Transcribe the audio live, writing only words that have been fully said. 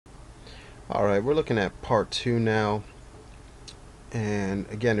Alright, we're looking at part 2 now, and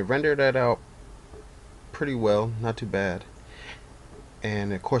again it rendered that out pretty well, not too bad,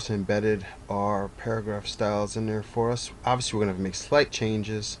 and of course embedded our paragraph styles in there for us. Obviously we're going to make slight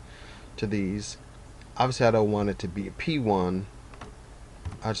changes to these. Obviously I don't want it to be a P1,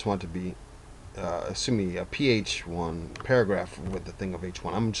 I just want it to be assuming a PH1 paragraph with the thing of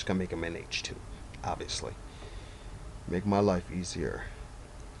H1. I'm just going to make them in H2, obviously. Make my life easier.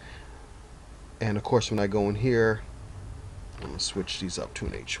 And of course when I go in here, I'm going to switch these up to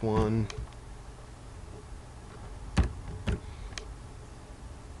an H1.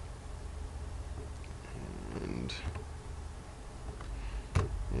 And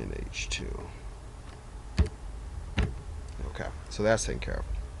in H2. Okay, so that's taken care of.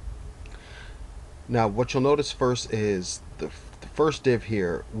 Now what you'll notice first is the first div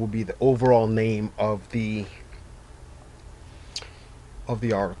here will be the overall name of the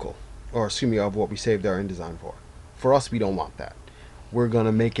article, or excuse me, of what we saved our InDesign for. For us, we don't want that. We're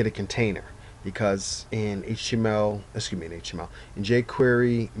gonna make it a container, because in HTML, in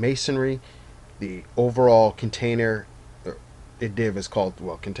jQuery masonry, the overall container div is called,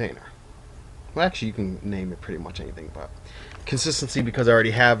 well, container. Well, actually you can name it pretty much anything, but consistency, because I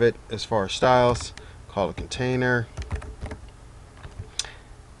already have it as far as styles, call it container.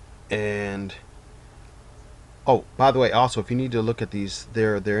 And oh, by the way, also if you need to look at these,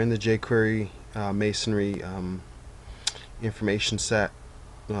 they're in the jQuery masonry information set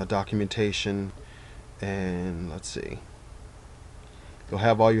documentation, and let's see, you'll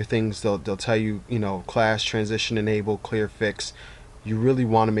have all your things. They'll tell you, class, transition, enable, clear, fix. You really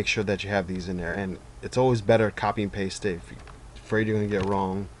want to make sure that you have these in there, and it's always better to copy and paste it if you're afraid you're going to get it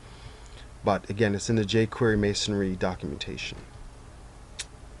wrong. But again, it's in the jQuery masonry documentation.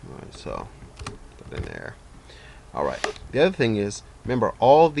 Alright, so put it in there. Alright, the other thing is, remember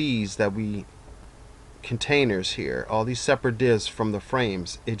all these containers here, all these separate divs from the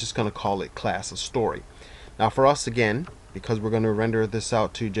frames, it's just going to call it class of story. Now for us, again, because we're going to render this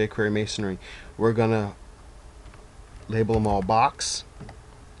out to jQuery masonry, we're going to label them all box,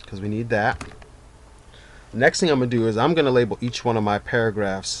 because we need that. The next thing I'm going to do is I'm going to label each one of my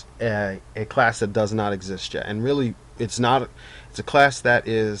paragraphs a class that does not exist yet. And really, it's a class that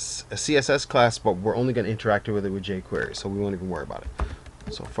is a CSS class, but we're only going to interact with it with jQuery, so we won't even worry about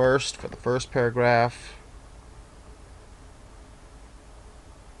it. So first, for the first paragraph,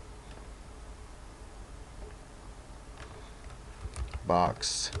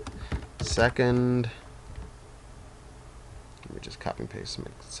 box. Second, let me just copy and paste to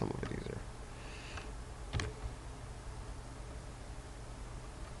make some of it easier.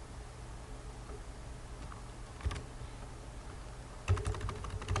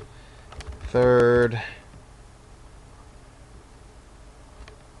 Third,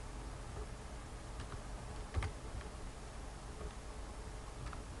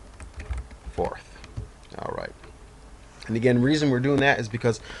 fourth. All right. And again, the reason we're doing that is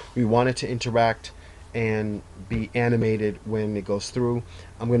because we want it to interact and be animated when it goes through.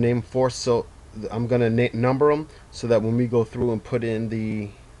 I'm going to name fourth, so I'm going to number them so that when we go through and put in the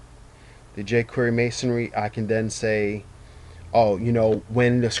jQuery masonry, I can then say, oh,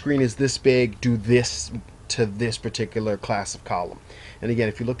 when the screen is this big, do this to this particular class of column. And again,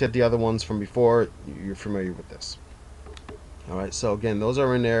 if you looked at the other ones from before, you're familiar with this. Alright, so again, those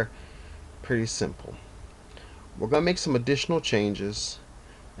are in there. Pretty simple. We're going to make some additional changes.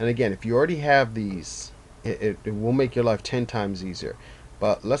 And again, if you already have these, it will make your life 10 times easier.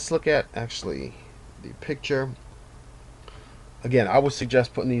 But let's look at actually the picture. Again, I would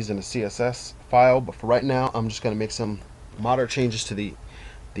suggest putting these in a CSS file, but for right now, I'm just going to make some moderate changes to the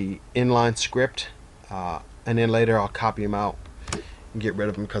inline script, and then later I'll copy them out and get rid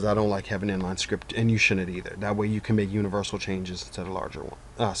of them, because I don't like having inline script, and you shouldn't either. That way you can make universal changes instead of larger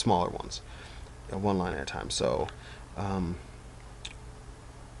one, smaller ones, one line at a time. So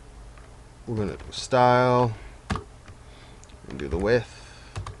we're gonna do style and do the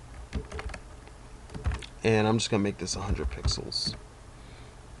width, and I'm just gonna make this 100 pixels.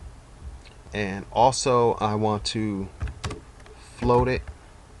 And also I want to float it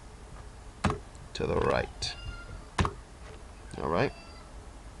to the right. Alright,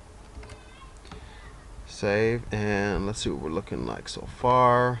 save, and let's see what we're looking like so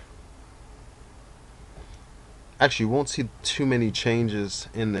far. Actually, you won't see too many changes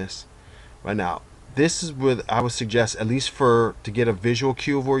in this right now. This is where I would suggest, at least to get a visual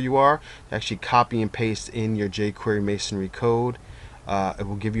cue of where you are, to actually copy and paste in your jQuery masonry code. It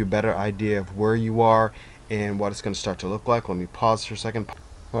will give you a better idea of where you are and what it's going to start to look like. Let me pause for a second.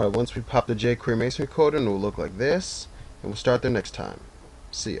 Alright, once we pop the jQuery masonry code in, it will look like this, and we'll start there next time.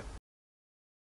 See ya.